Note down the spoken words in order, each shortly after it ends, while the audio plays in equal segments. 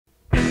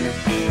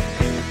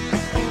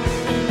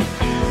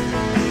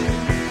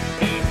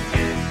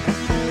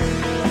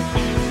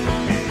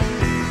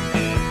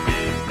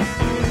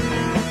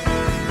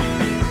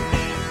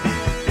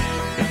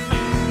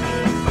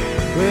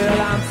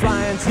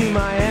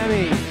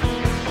Miami.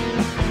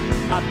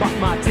 I bought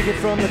my ticket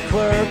from the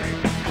clerk.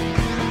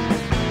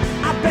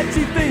 I bet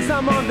she thinks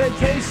I'm on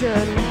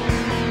vacation.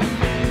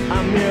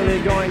 I'm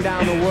merely going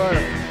down to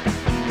work.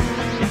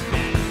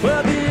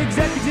 Well, the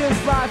executives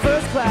fly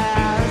first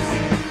class,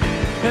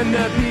 and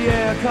their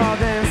Pierre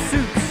Cardin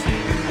suits.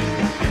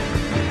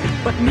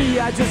 But me,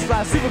 I just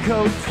fly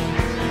Supercoach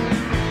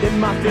in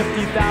my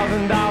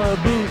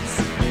 $50,000 boots.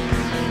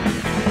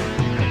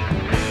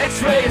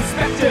 X-ray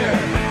inspector,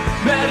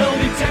 metal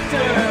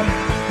detector,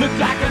 look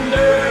like a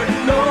nerd,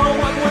 no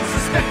one would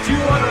suspect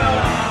you are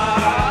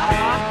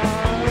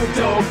a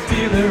dope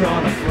dealer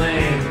on a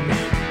plane.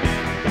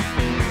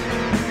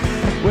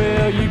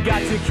 Well, you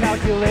got your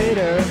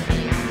calculator,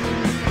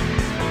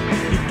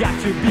 you got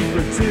your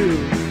beeper too,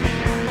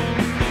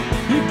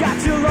 you got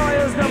your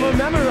lawyer's number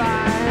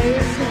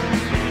memorized,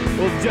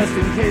 well, just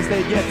in case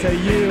they get to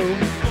you.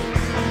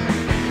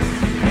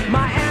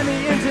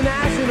 Miami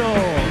International,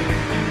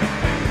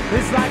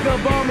 it's like a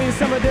balmy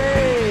summer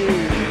day.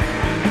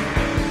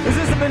 Is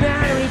this a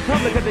banana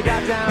republic that they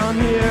got down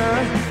here,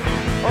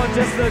 or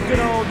just the good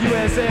old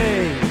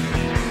USA?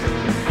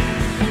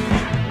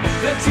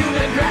 Then tune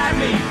and grab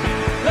me,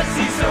 let's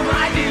see some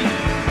ID.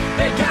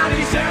 They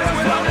county sheriff,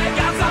 well they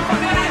got some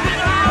fucking ID.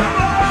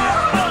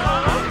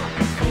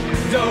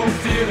 Dope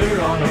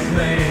dealer on a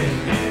plane.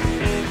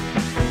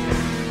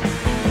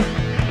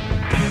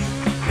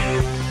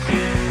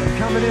 I'm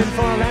coming in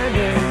for a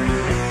landing.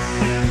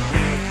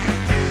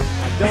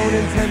 Don't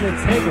intend to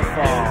take a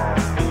fall.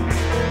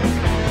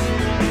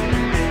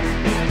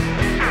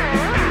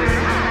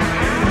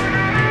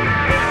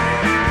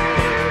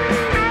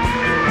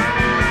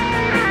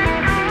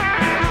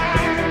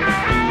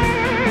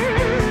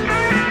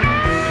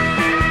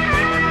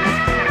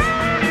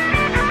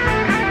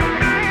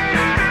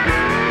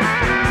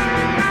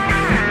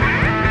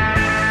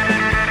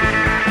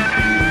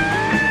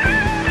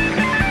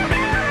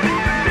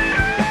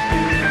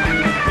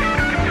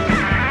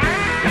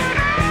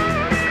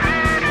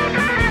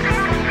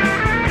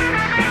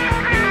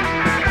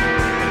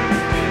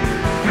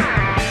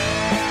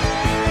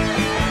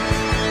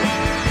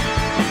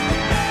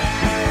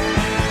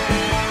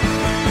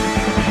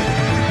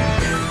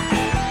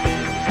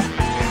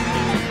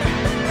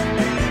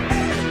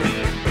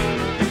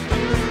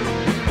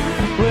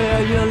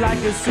 You're like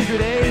a secret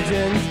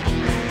agent,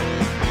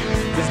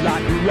 just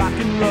like a rock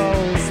and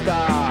roll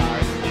star.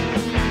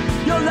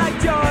 You're like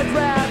George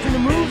Raft in a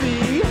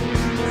movie,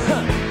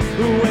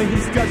 the way he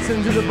struts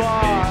into the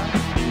bar.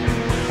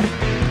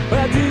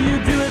 Well, do you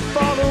do it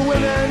for